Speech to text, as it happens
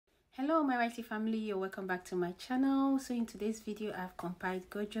Hello my mighty family, you're welcome back to my channel. So in today's video I've compiled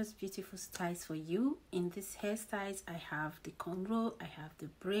gorgeous beautiful styles for you. In these hairstyles I have the cornrow, I have the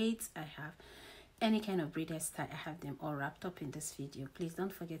braids, I have any kind of braid hairstyle. I have them all wrapped up in this video. Please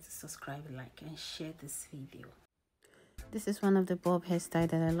don't forget to subscribe, like and share this video. This is one of the bob hairstyle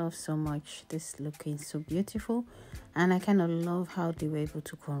that I love so much. This looking so beautiful, and I kind of love how they were able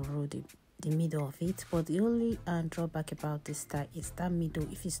to cornrow the middle of it. But the only drawback about this style is that middle.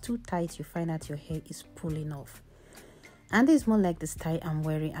 If it's too tight, you find out your hair is pulling off. And it's more like the style I'm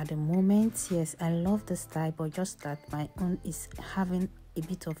wearing at the moment. Yes, I love the style, but just that my own is having a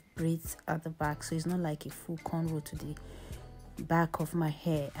bit of braids at the back, so it's not like a full cornrow to the back of my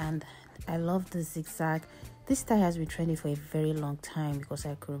hair. And I love the zigzag. This style has been trending for a very long time, because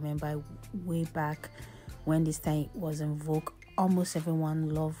I could remember way back when this style was in vogue. Almost everyone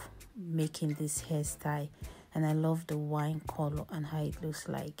loved making this hairstyle, and I love the wine color and how it looks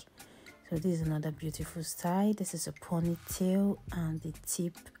like. So this is another beautiful style. This is a ponytail, and the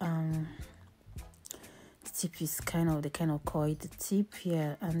tip is kind of coil, the tip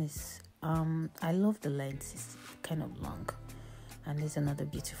here, and it's I love the length, it's kind of long. And there's another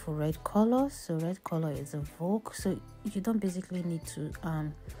beautiful red color. So red color is a vogue, so you don't basically need to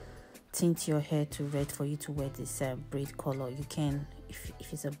tint your hair to red for you to wear this braid color. You can, if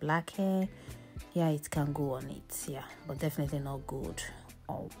it's a black hair, yeah, it can go on it, yeah, but definitely not gold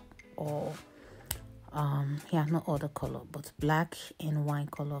or yeah, not other color, but black and wine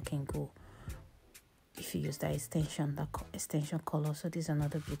color can go if you use that extension color. So this is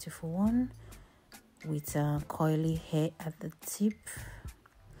another beautiful one with coily hair at the tip.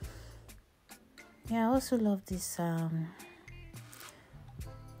 Yeah, I also love this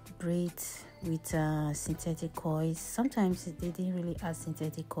braid with synthetic coils. Sometimes they didn't really add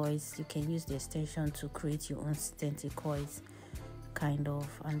synthetic coils. You can use the extension to create your own synthetic coils, kind of.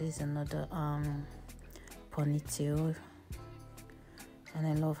 And this is another ponytail, and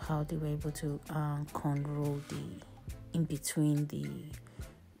I love how they were able to cornrow the in between the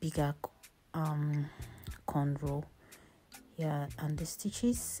bigger cornrow. Yeah, and the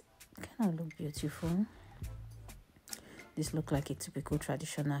stitches kind of look beautiful. This look like a typical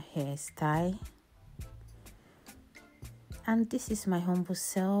traditional hairstyle. And this is my humble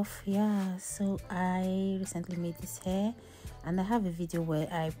self. Yeah, so I recently made this hair, and I have a video where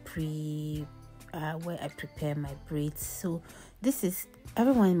I prepare my braids. So this is,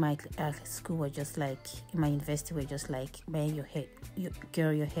 everyone in my school were just like, in my university were just like, man, your hair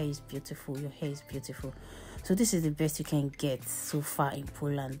is beautiful, your hair is beautiful. So this is the best you can get so far in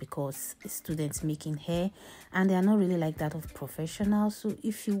Poland, because students making hair, and they are not really like that of professionals. So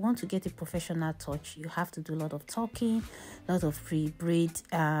if you want to get a professional touch, you have to do a lot of talking, a lot of pre-braid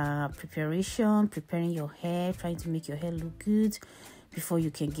preparation, preparing your hair, trying to make your hair look good before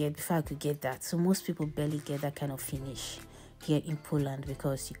I could get that. So most people barely get that kind of finish here in Poland,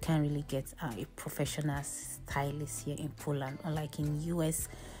 because you can't really get a professional stylist here in Poland, unlike in US,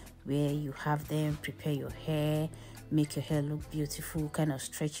 where you have them prepare your hair, make your hair look beautiful, kind of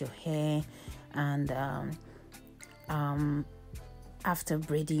stretch your hair, and after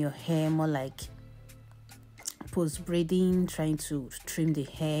braiding your hair, more like post braiding, trying to trim the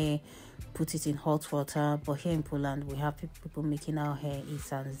hair, put it in hot water. But here in Poland we have people making our hair.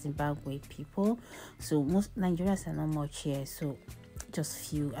 It's Zimbabwe people, so most Nigerians are not much here, so just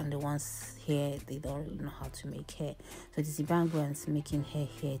few, and the ones here, they don't really know how to make hair. So the Zimbabweans making hair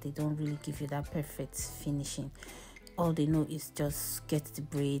here, they don't really give you that perfect finishing. All they know is just get the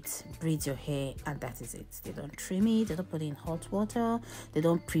braids, braid your hair, and that is it. They don't trim it, they don't put it in hot water, they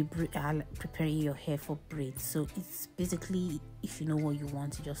don't prepare your hair for braids. So it's basically, if you know what you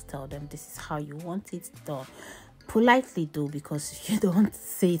want, you just tell them this is how you want it done. Politely though, because if you don't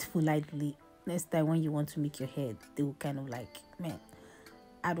say it politely, next time when you want to make your hair, they will kind of like, man,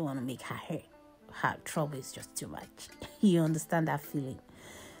 I don't want to make her hair. Her trouble is just too much. You understand that feeling?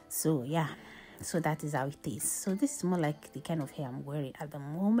 So yeah, so that is how it is. So this is more like the kind of hair I'm wearing at the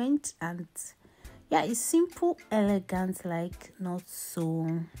moment, and yeah, it's simple, elegant, like not so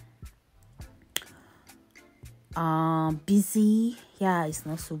busy. Yeah, it's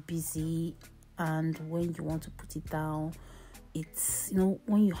not so busy. And when you want to put it down, it's, you know,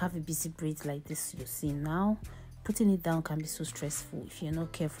 when you have a busy braid like this you see now, putting it down can be so stressful. If you're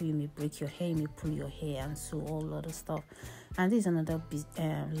not careful, you may break your hair, you may pull your hair, and so all other stuff. And this is another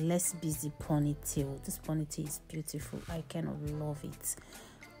less busy ponytail. This ponytail is beautiful. I kind of love it.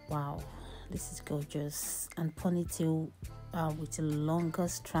 Wow, this is gorgeous. And ponytail with a longer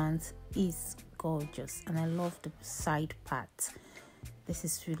strands is gorgeous. And I love the side part. This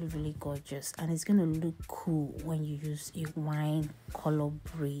is really gorgeous, and it's gonna look cool when you use a wine color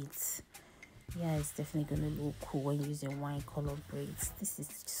braids. Yeah, it's definitely gonna look cool when using wine color braids. This is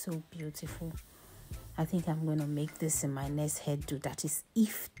so beautiful. I think I'm gonna make this in my next hairdo. That is,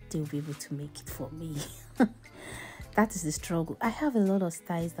 if they'll be able to make it for me. That is the struggle. I have a lot of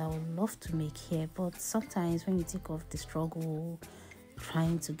styles that I would love to make here, but sometimes when you think of the struggle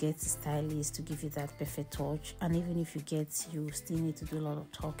trying to get the stylist to give you that perfect touch, and even if you get, you still need to do a lot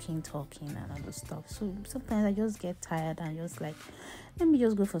of talking and other stuff. So sometimes I just get tired and just like, let me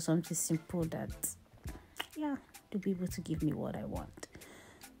just go for something simple that, yeah, to be able to give me what I want.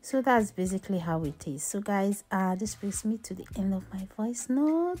 So that's basically how it is. So guys, this brings me to the end of my voice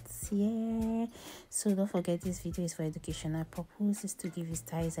notes. Yeah, so don't forget, this video is for educational purposes, to give you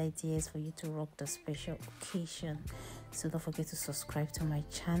styles ideas for you to rock the special occasion. So don't forget to subscribe to my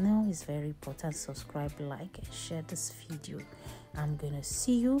channel. It's very important. Subscribe, like, and share this video. I'm gonna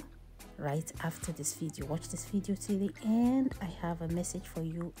see you right after this video. Watch this video till the end. I have a message for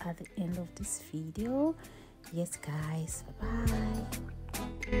you at the end of this video. Yes guys, bye bye.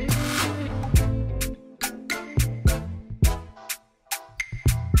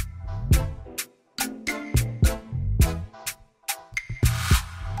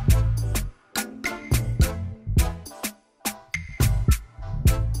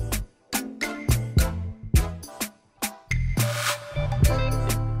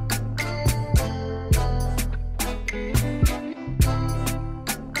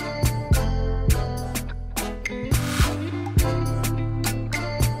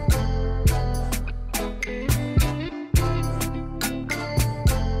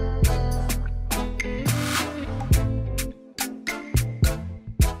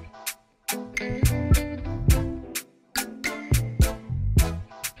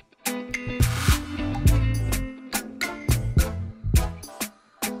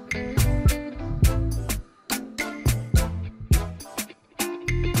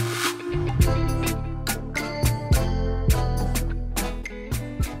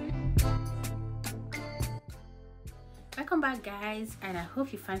 Welcome back guys, and I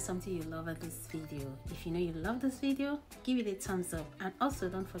hope you find something you love at this video. If you know you love this video, give it a thumbs up, and also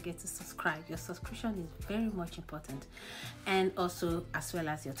don't forget to subscribe. Your subscription is very much important, and also as well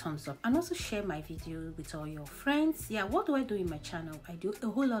as your thumbs up, and also share my video with all your friends. Yeah, what do I do in my channel? I do a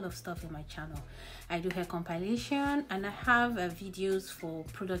whole lot of stuff in my channel. I do hair compilation, and I have videos for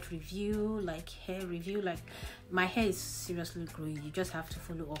product review, like hair review. Like, my hair is seriously growing. You just have to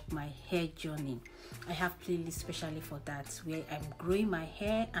follow up my hair journey. I have playlists specially for that, where I'm growing my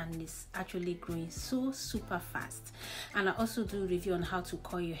hair, and it's actually growing so super fast. And I also do review on how to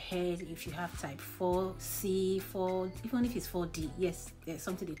curl your hair if you have type 4C, 4, even if it's 4D. Yes, there's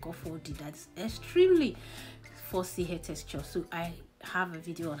something they call 4D that's extremely 4C hair texture. So I have a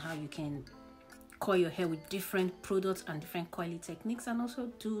video on how you can curl your hair with different products and different coiling techniques, and also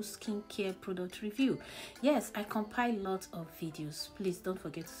do skincare product review. Yes, I compile lots of videos. Please don't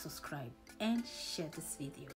forget to subscribe and share this video.